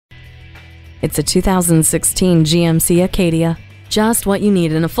It's a 2016 GMC Acadia. Just what you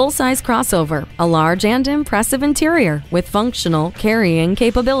need in a full-size crossover, a large and impressive interior with functional carrying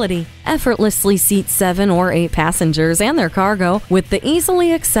capability. Effortlessly seats 7 or 8 passengers and their cargo with the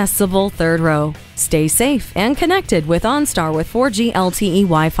easily accessible third row. Stay safe and connected with OnStar with 4G LTE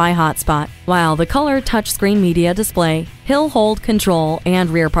Wi-Fi hotspot, while the color touchscreen media display, hill hold control, and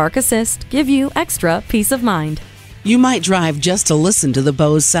rear park assist give you extra peace of mind. You might drive just to listen to the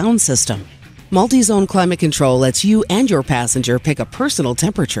Bose sound system. Multi-zone climate control lets you and your passenger pick a personal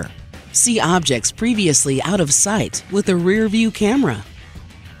temperature. See objects previously out of sight with a rear-view camera.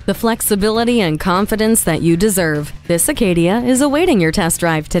 The flexibility and confidence that you deserve. This Acadia is awaiting your test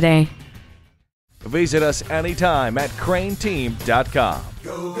drive today. Visit us anytime at crainteam.com.